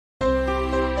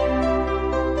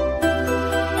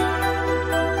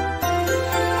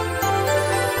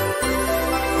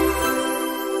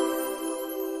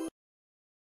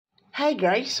Hi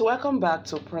guys, welcome back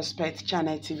to Prospect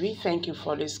Channel TV. Thank you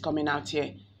for this coming out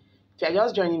here. If you're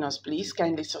just joining us, please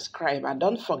kindly subscribe and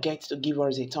don't forget to give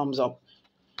us a thumbs up.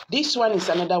 This one is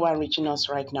another one reaching us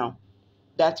right now.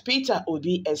 That Peter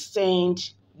Obi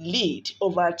extend lead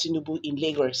over Tinubu in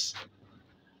Lagos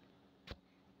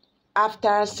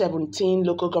after 17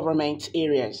 local government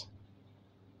areas.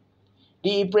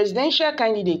 The presidential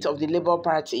candidate of the Labour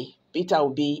Party, Peter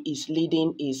Obi, is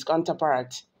leading his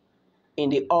counterpart in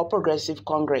the All Progressive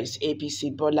Congress,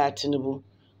 APC, Bola Tinubu,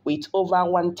 with over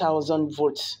 1,000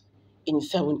 votes in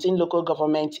 17 local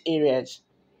government areas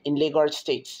in Lagos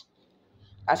State.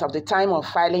 As of the time of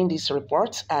filing this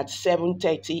report at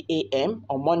 7:30 a.m.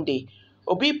 on Monday,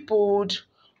 Obi pulled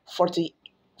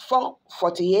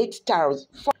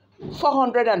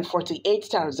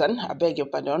 448,000, I beg your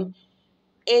pardon,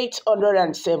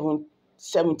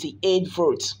 878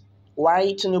 votes,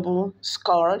 while Tinubu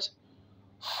scored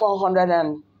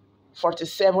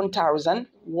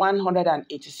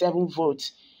 447,187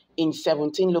 votes in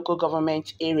 17 local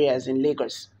government areas in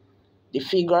Lagos. The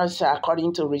figures are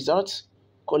according to results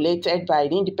collated by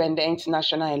the Independent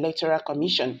National Electoral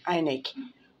Commission, INEC,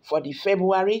 for the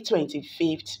February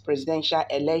 25th presidential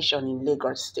election in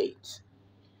Lagos State.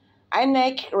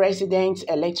 INEC Resident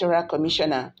Electoral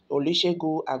Commissioner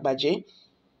Olusegun Agbaje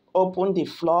opened the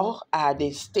floor at the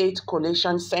State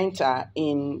Collation Center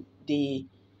in the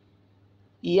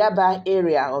Yaba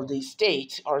area of the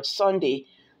state on Sunday,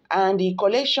 and the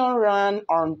collation ran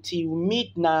until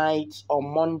midnight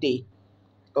on Monday.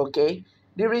 Okay,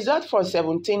 the result for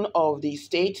 17 of the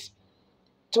state's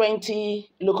 20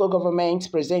 local governments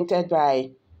presented by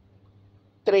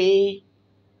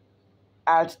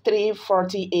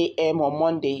 3:40 a.m. on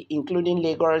Monday, including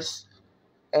Lagos,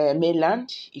 Mainland,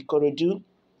 Ikorodu,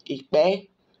 Ipe,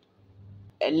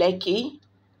 Lekki,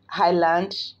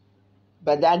 Highland,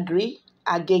 Badagry,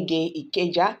 Agege,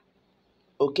 Ikeja,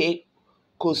 okay,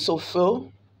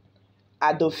 Kosofo,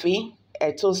 Adofin,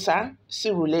 Etosa,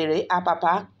 Surulere,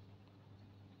 Apapa,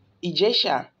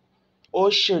 Ijesha,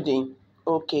 Oshodi,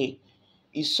 okay,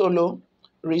 Isolo.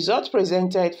 Results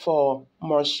presented for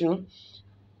Morshu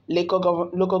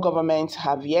local governments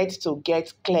have yet to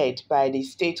get cleared by the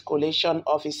state collation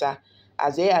officer,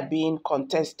 as they are being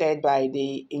contested by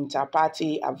the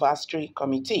Inter-Party Advisory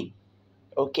Committee,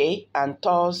 okay, and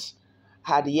thus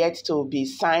had yet to be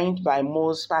signed by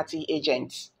most party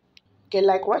agents. Okay,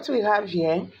 like what we have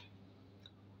here,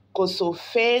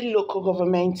 Kosofe local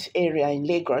government area in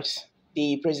Lagos,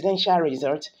 the presidential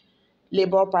result,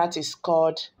 Labour Party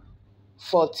scored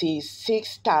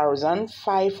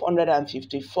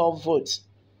 46,554 votes.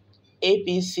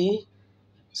 APC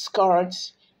scored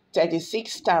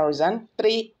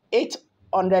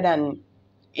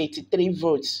 36,883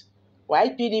 votes, while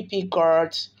PDP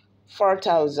got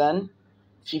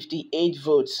 4,058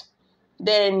 votes.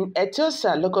 Then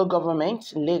Etosa local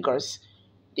government in Lagos,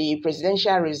 the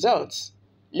presidential results,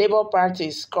 Labour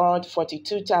Party scored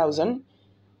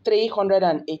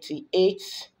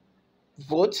 42,388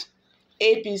 votes.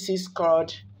 APC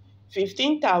scored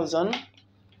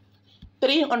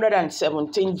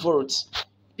 15,317 votes.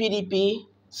 PDP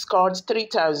scored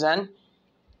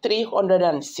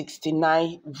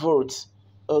 3,369 votes.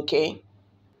 Okay.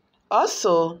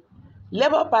 Also,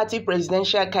 Labour Party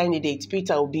presidential candidate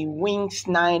Peter Obi wins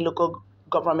 9 local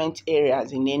government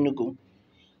areas in Enugu.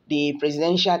 The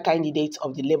presidential candidate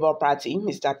of the Labour Party,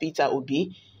 Mr. Peter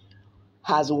Obi,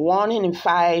 has won in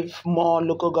 5 more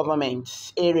local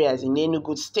government areas in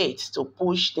Enugu State to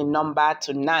push the number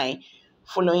to 9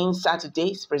 following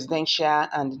Saturday's presidential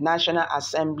and National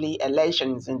Assembly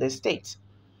elections in the state.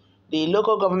 The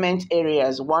local government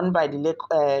areas won by the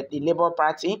Labour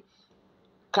Party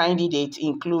candidate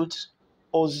include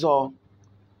Ozo,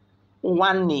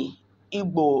 Nwanne,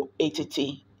 Igbo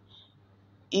Etiti,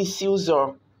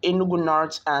 Isiuzo, Enugu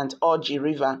North, and Oji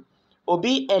River.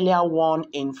 Obi earlier won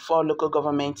in 4 local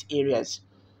government areas.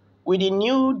 With the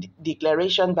new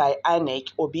declaration by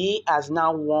INEC, Obi has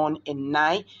now won in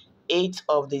 8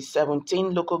 of the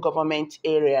 17 local government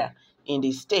areas in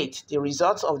the state. The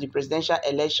results of the presidential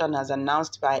election as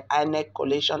announced by INEC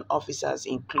collation officers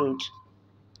include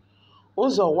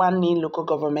Uzo Nwanne local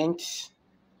government,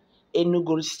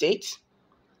 Enugu State,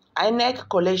 INEC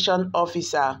collation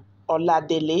officer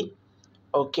Oladele,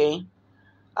 okay,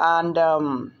 and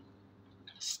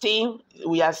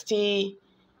we are still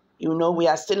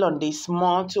on this,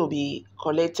 more to be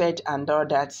collected and all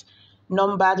that.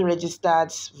 Numbered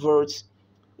registered votes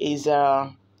is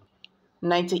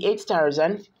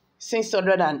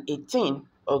 98,618,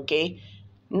 okay.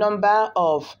 Number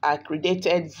of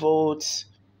accredited votes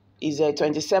is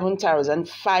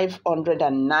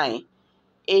 27,509.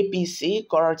 APC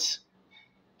got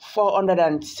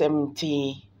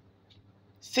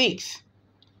 476.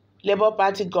 Labour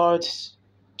Party got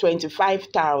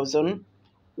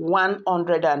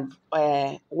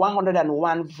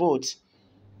 25,101 votes.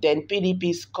 Then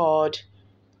PDP scored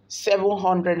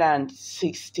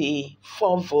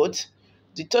 764 votes.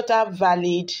 The total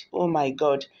valid, oh my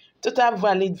God, total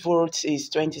valid votes is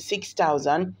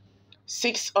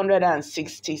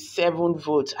 26,667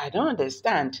 votes. I don't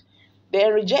understand.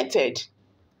 The rejected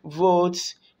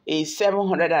votes is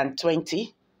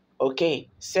 720. Okay,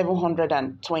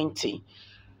 720.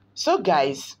 So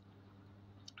guys,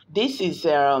 this is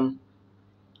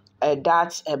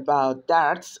that's about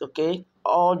that. Okay,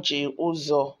 Oji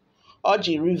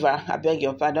River, I beg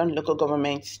your pardon, local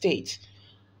government state.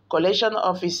 Collation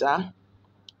officer,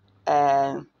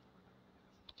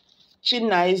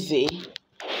 Chinaize,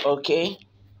 okay,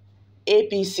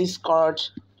 APC scored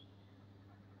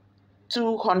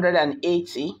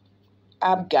 280,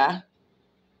 ABGA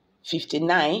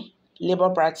 59, Labour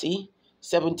Party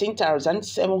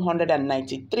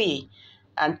 17,793,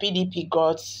 and PDP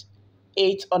got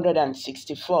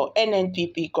 864.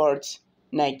 NNPP got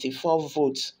 94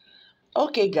 votes.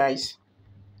 Okay, guys.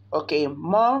 Okay,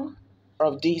 more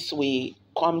of this will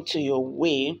come to your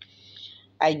way.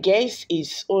 I guess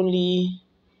it's only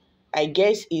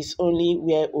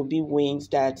where Obi wins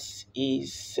that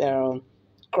is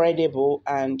credible,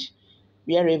 and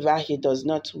wherever he does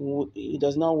not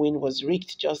win was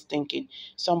rigged. Just thinking,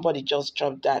 somebody just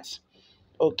dropped that.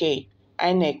 Okay,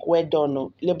 INEC, well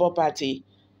done. Labour Party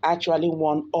actually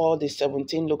won all the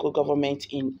 17 local governments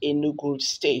in Enugu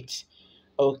State.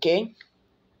 Okay,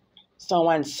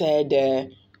 someone said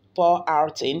poor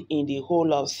outing in the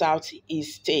whole of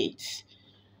Southeast states.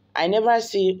 I never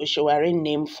see Oshowari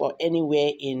name for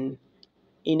anywhere in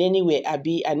anywhere.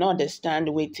 Abi, I don't understand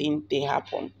wetin they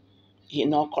happen.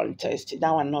 Contest.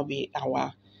 That one not be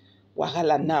our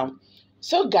wahala now.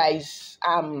 So guys,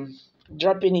 I'm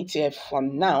dropping it here for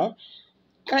now.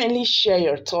 Kindly share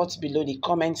your thoughts below the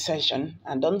comment section,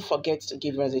 and don't forget to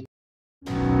give us a